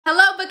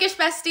Hello bookish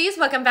besties,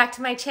 welcome back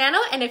to my channel,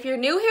 and if you're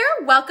new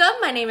here, welcome.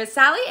 My name is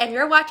Sally and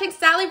you're watching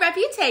Sally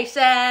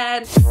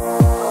Reputation.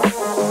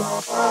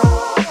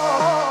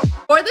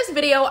 For this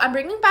video, I'm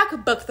bringing back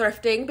book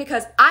thrifting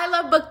because I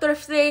love book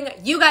thrifting,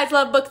 you guys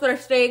love book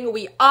thrifting,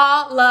 we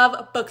all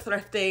love book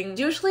thrifting.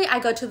 Usually I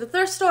go to the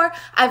thrift store,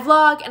 I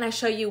vlog, and I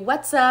show you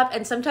what's up,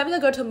 and sometimes I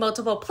go to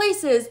multiple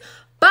places.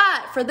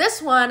 But for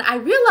this one, I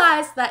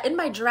realized that in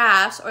my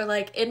drafts or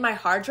like in my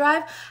hard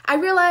drive, I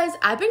realized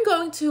I've been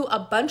going to a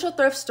bunch of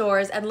thrift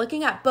stores and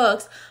looking at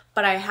books,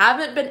 but I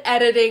haven't been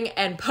editing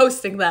and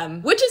posting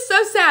them, which is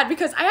so sad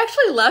because I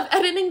actually love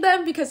editing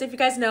them because if you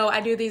guys know, I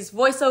do these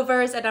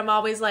voiceovers and I'm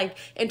always like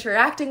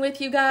interacting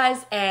with you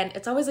guys and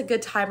it's always a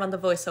good time on the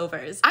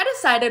voiceovers. I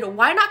decided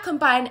why not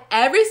combine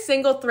every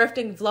single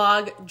thrifting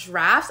vlog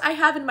drafts I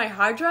have in my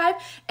hard drive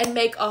and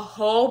make a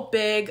whole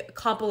big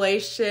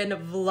compilation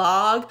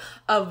vlog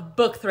of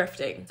book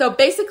thrifting. So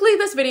basically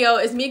this video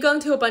is me going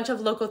to a bunch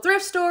of local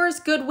thrift stores,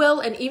 Goodwill,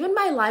 and even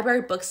my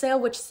library book sale,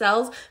 which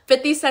sells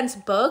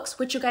 50-cent books,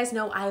 which you guys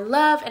know I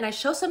love and I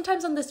show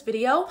sometimes on this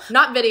video,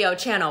 not video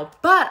channel,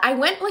 but I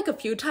went like a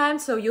few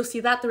times, so you'll see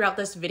that throughout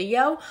this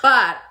video.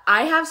 But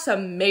I have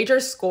some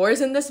major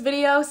scores in this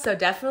video, so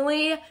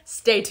definitely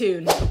stay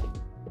tuned.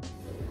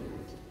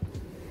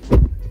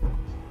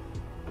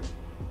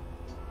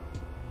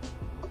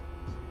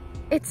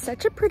 It's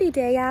such a pretty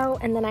day out,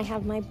 and then I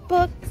have my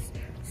books,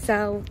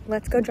 so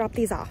let's go drop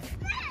these off.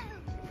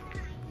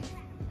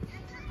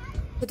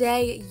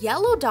 Today,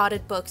 yellow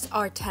dotted books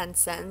are 10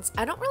 cents.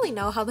 I don't really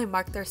know how they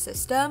mark their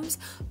systems,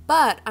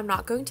 but I'm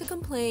not going to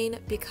complain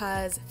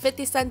because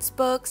 50-cent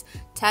books,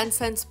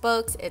 10-cent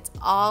books, it's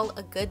all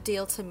a good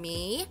deal to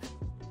me.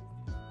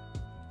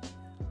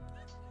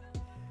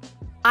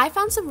 I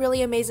found some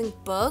really amazing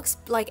books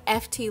like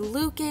F.T.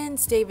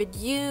 Lukens, David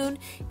Yoon,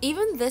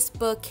 even this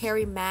book,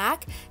 Carrie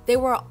Mack. They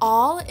were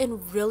all in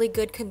really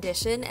good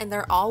condition and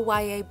they're all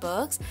YA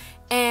books.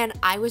 And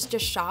I was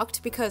just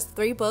shocked because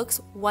 3 books,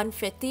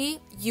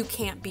 $1.50, you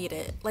can't beat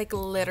it, like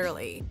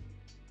literally.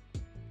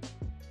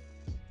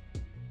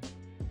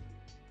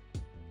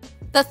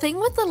 The thing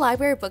with the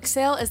library book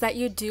sale is that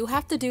you do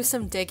have to do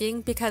some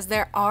digging because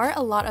there are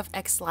a lot of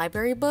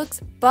ex-library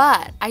books,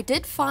 but I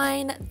did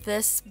find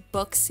this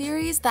book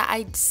series that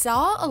I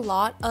saw a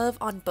lot of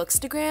on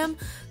Bookstagram,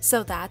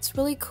 so that's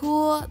really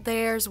cool.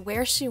 There's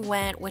Where She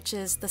Went, which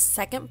is the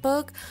second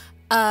book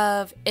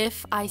of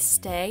If I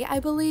Stay, I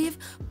believe,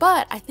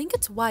 but I think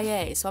it's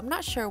YA, so I'm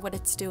not sure what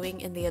it's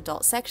doing in the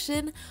adult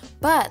section,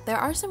 but there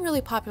are some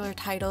really popular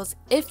titles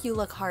if you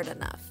look hard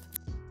enough.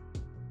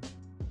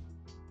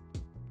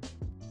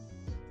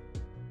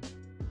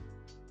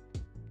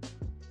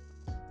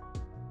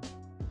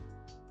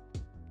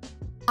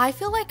 I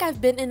feel like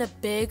I've been in a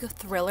big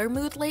thriller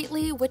mood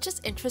lately, which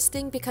is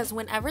interesting because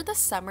whenever the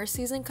summer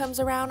season comes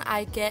around,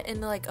 I get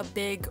in like a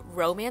big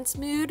romance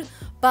mood,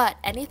 but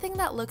anything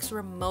that looks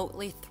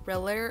remotely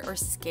thriller or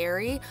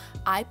scary,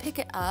 I pick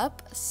it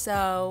up.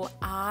 So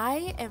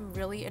I am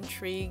really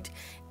intrigued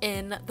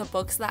in the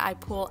books that I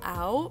pull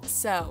out.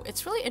 So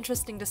it's really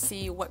interesting to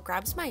see what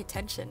grabs my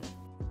attention.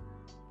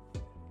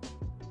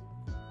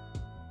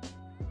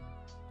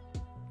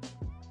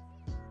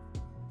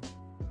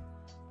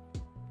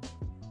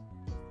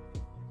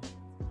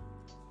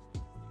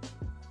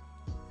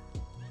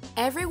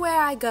 Everywhere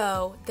I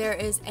go, there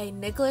is a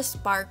Nicholas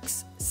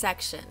Sparks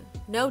section,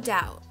 no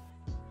doubt.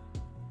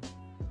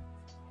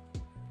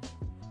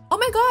 Oh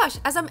my gosh,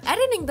 as I'm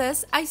editing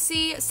this, I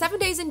see 7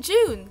 Days in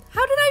June.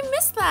 How did I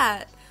miss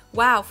that?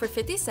 Wow, for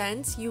 50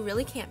 cents, you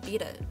really can't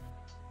beat it.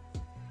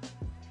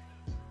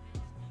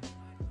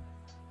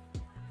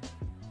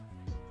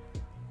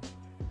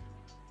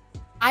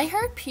 I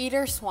heard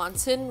Peter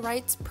Swanson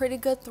writes pretty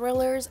good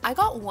thrillers. I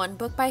got one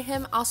book by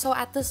him also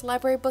at this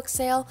library book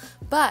sale,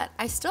 but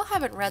I still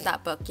haven't read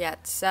that book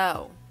yet,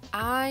 so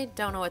I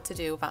don't know what to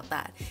do about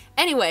that.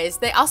 Anyways,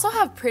 they also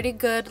have pretty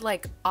good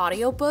like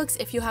audiobooks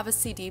if you have a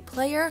CD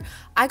player.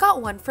 I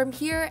got one from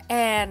here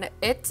and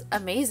it's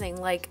amazing.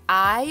 Like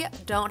I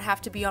don't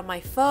have to be on my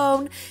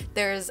phone.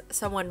 There's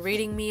someone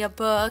reading me a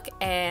book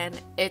and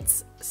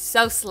it's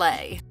so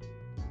slay.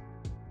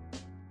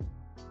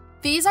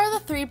 These are the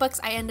 3 books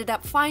I ended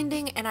up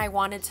finding and I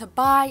wanted to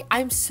buy.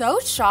 I'm so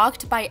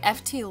shocked by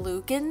F.T.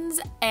 Lukens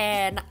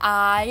and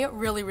I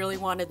really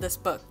wanted this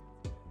book.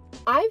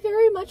 I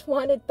very much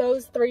wanted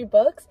those 3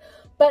 books,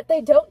 but they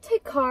don't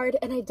take card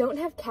and I don't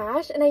have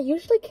cash and I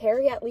usually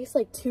carry at least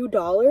like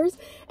 $2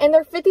 and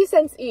they're 50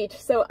 cents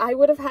each, so I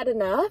would have had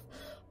enough.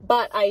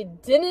 But I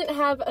didn't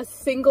have a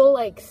single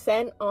like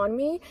cent on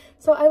me,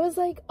 so I was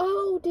like,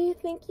 oh, do you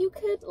think you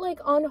could like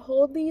on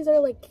hold these or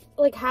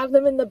like have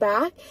them in the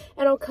back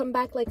and I'll come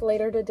back like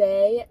later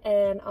today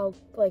and I'll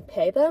like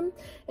pay them?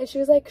 And she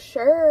was like,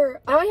 sure.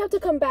 I might have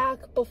to come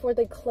back before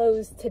they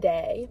close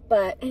today,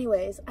 but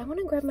anyways, I want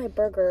to grab my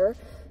burger,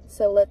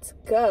 so let's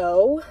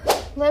go.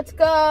 Let's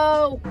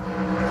go.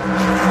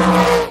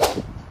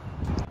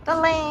 The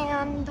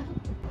land.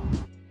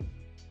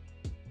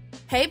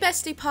 Hey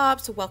bestie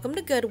pops, welcome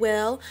to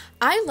Goodwill.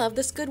 I love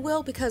this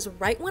Goodwill because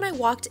right when I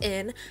walked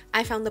in,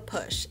 I found The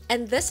Push.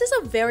 And this is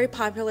a very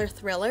popular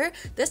thriller.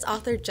 This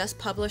author just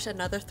published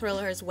another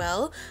thriller as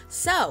well.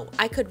 So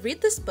I could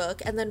read this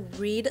book and then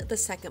read the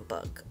second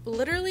book.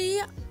 Literally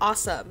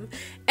awesome.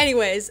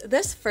 Anyways,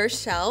 this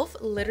first shelf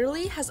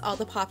literally has all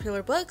the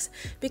popular books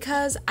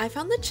because I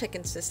found The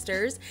Chicken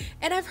Sisters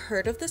and I've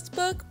heard of this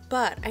book,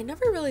 but I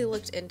never really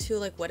looked into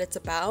like what it's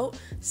about.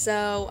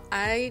 So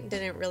I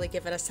didn't really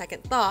give it a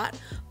second thought.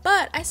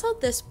 But I saw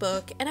this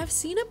book and I've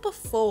seen it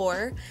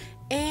before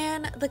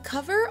and the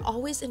cover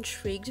always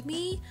intrigued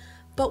me,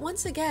 but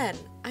once again,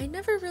 I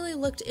never really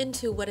looked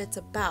into what it's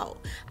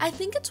about. I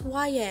think it's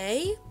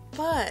YA,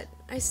 but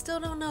I still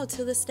don't know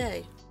to this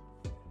day.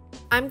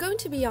 I'm going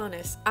to be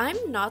honest, I'm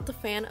not the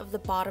fan of the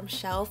bottom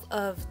shelf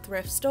of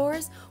thrift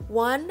stores.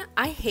 One,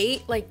 I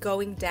hate like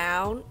going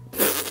down.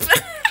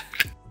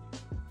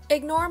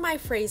 Ignore my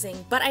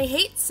phrasing, but I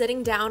hate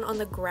sitting down on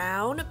the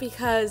ground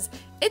because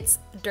it's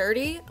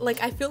dirty.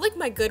 Like I feel like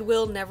my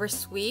Goodwill never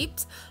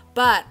sweeps,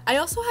 but I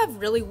also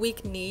have really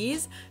weak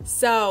knees,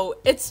 so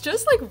it's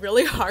just like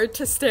really hard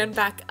to stand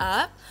back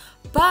up.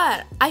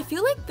 But I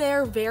feel like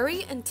they're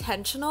very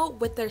intentional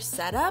with their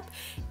setup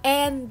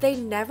and they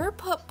never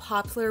put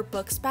popular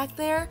books back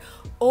there,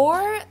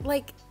 or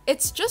like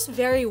it's just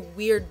very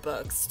weird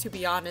books, to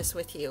be honest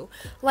with you.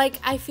 Like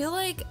I feel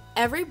like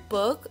every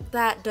book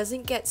that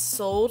doesn't get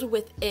sold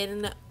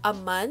within a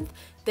month,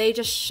 they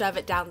just shove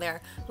it down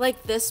there.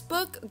 Like this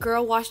book,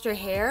 Girl Washed Her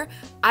Hair,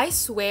 I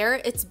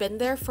swear it's been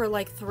there for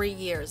like 3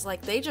 years.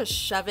 Like they just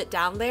shove it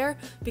down there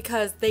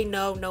because they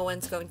know no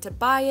one's going to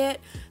buy it,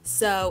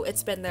 so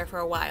it's been there for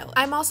a while.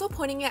 I'm also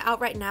pointing it out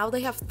right now,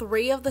 they have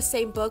 3 of the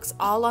same books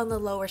all on the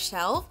lower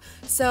shelf,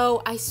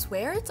 so I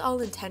swear it's all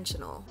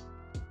intentional.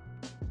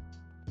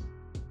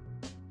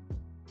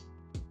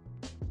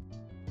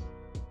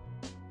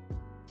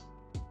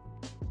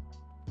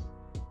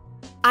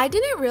 I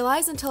didn't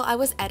realize until I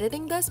was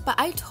editing this, but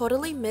I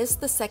totally missed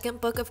the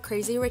second book of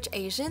Crazy Rich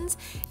Asians,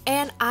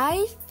 and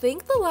I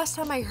think the last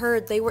time I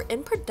heard they were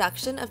in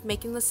production of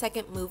making the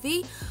second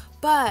movie,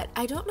 but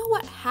I don't know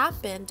what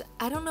happened.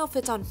 I don't know if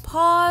it's on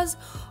pause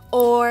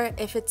or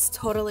if it's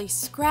totally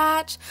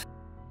scratched.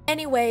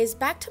 Anyways,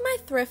 back to my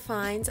thrift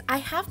finds. I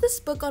have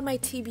this book on my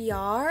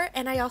TBR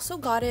and I also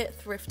got it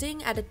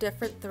thrifting at a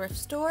different thrift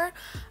store.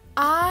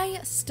 I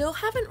still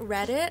haven't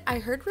read it. I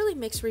heard really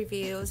mixed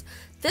reviews.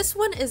 This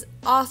one is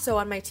also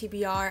on my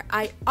TBR.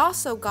 I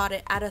also got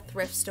it at a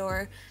thrift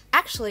store.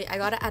 Actually, I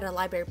got it at a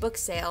library book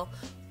sale,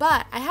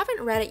 but I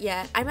haven't read it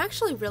yet. I'm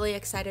actually really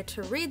excited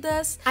to read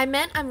this. I'm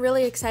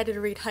really excited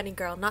to read Honey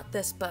Girl, not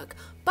this book.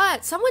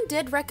 But someone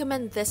did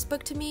recommend this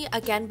book to me,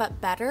 again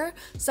but better.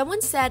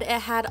 Someone said it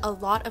had a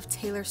lot of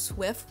Taylor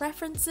Swift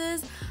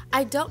references.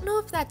 I don't know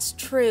if that's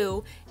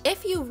true.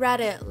 If you read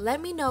it,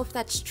 let me know if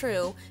that's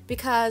true,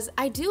 because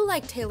I do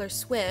like Taylor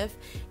Swift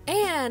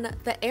and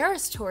the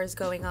Eras tour is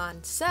going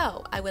on,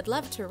 so I would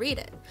love to read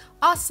it.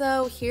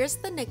 Also, here's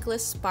the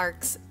Nicholas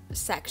Sparks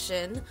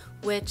section,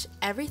 which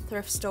every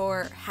thrift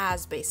store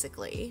has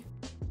basically.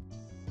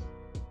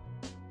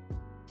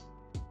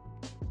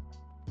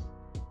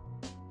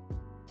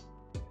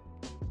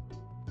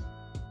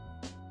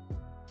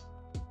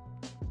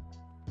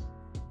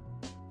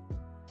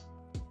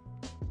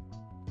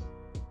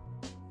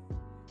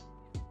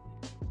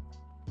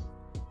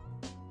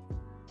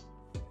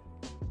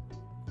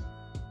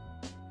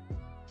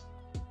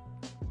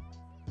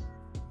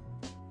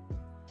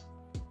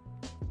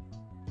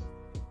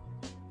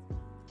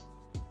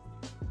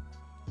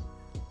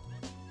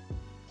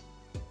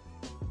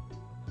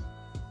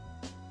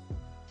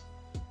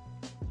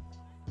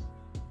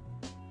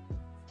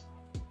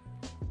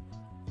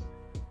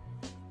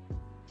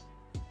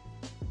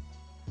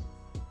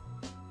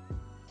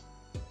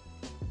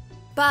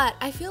 But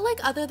I feel like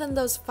other than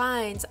those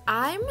finds,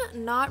 I'm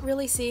not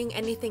really seeing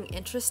anything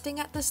interesting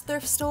at this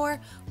thrift store,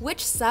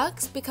 which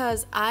sucks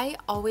because I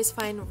always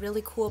find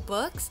really cool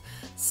books,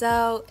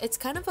 so it's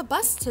kind of a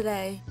bust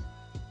today.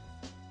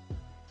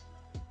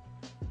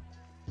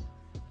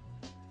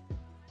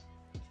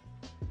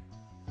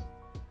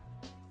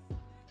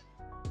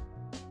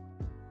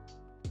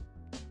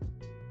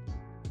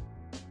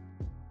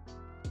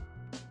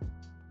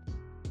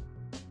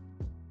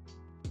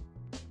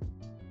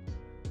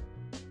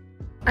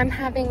 I'm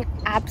having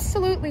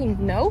absolutely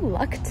no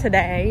luck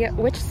today,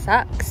 which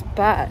sucks,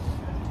 but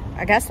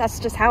I guess that's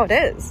just how it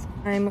is.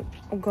 I'm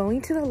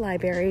going to the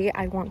library.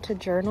 I want to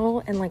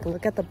journal and like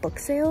look at the book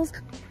sales.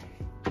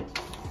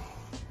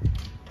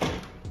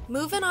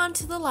 Moving on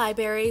to the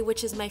library,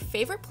 which is my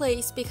favorite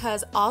place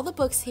because all the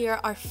books here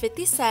are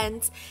 50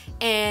 cents,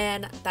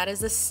 and that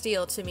is a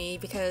steal to me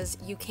because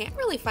you can't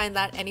really find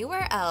that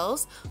anywhere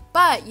else.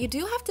 But you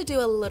do have to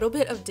do a little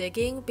bit of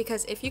digging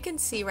because if you can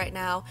see right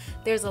now,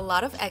 there's a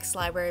lot of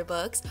ex-library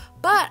books.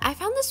 But I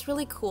found this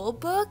really cool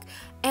book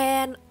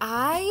and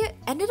I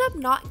ended up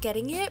not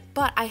getting it,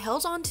 but I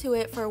held on to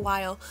it for a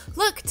while.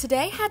 Look,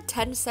 today had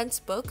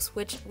 10-cent books,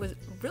 which was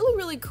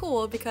really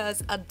cool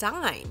because a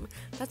dime.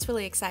 That's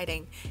really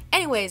exciting.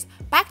 Anyways,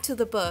 back to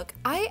the book.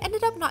 I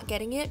ended up not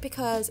getting it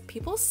because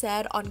people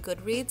said on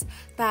Goodreads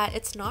that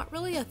it's not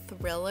really a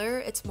thriller,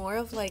 it's more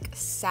of like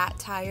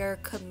satire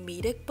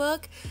comedic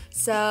book,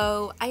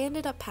 so I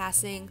ended up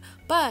passing,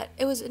 but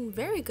it was in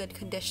very good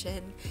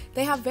condition.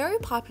 They have very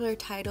popular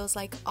titles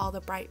like All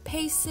the Bright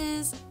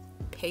Paces,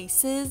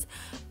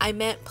 I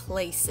meant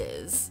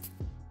places.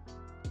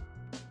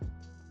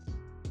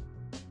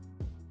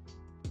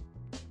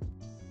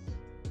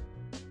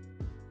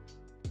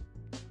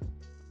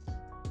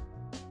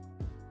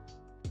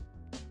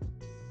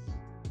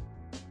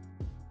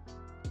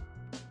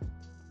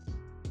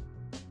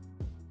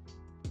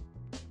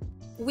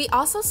 We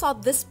also saw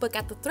this book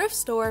at the thrift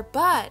store,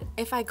 but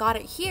if I got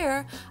it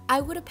here,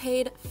 I would have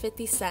paid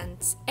 50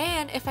 cents.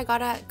 And if I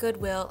got it at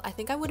Goodwill, I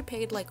think I would have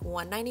paid like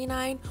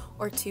 $1.99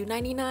 or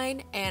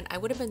 $2.99, and I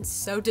would have been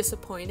so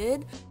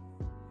disappointed.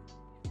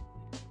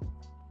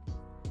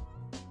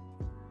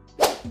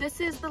 This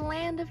is the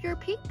land of your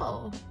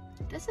people.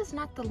 This is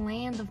not the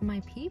land of my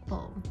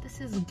people. This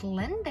is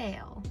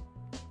Glendale.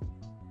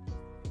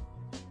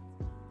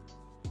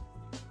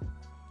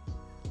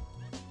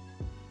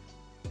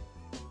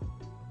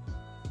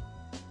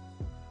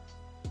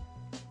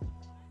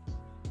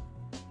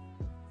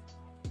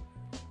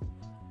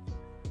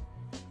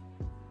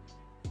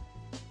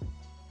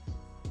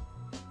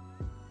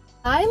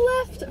 I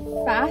left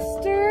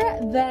faster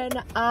than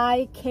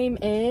I came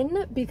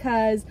in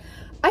because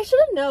I should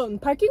have known.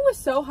 Parking was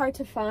so hard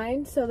to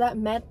find, so that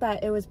meant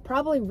that it was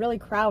probably really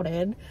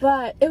crowded.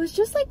 But it was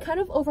just like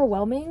kind of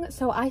overwhelming,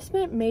 so I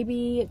spent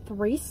maybe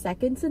 3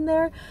 seconds in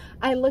there.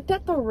 I looked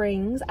at the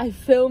rings, I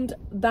filmed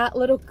that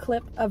little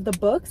clip of the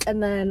books,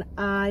 and then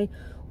I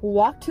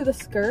walked to the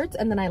skirts,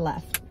 and then I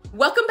left.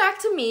 Welcome back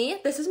to me.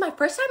 This is my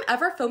first time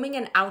ever filming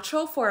an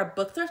outro for a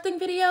book thrifting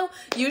video.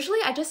 Usually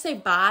I just say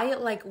bye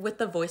like with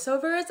the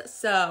voiceovers,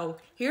 so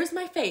here's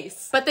my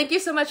face. But thank you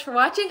so much for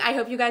watching. I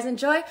hope you guys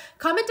enjoy.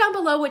 Comment down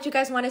below what you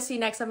guys want to see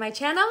next on my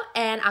channel,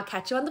 and I'll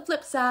catch you on the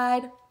flip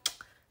side.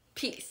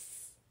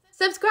 Peace.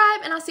 Subscribe,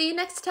 and I'll see you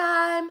next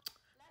time.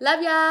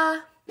 Love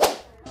ya.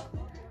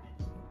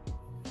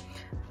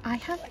 I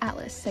have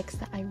Atlas 6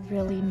 that I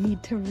really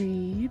need to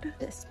read.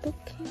 This book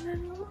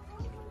came out.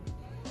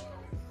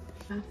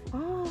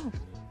 Oh,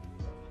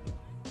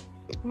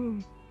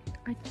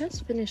 I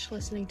just finished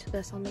listening to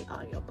this on the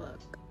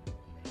audiobook.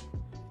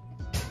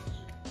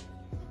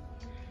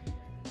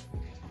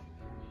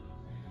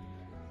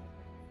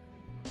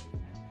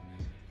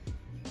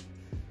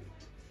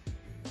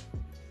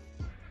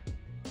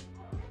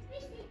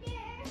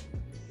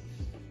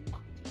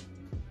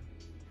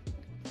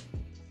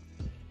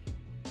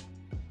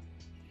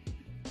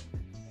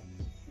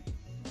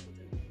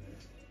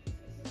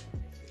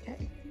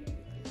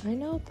 I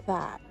know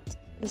that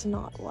is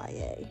not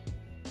YA.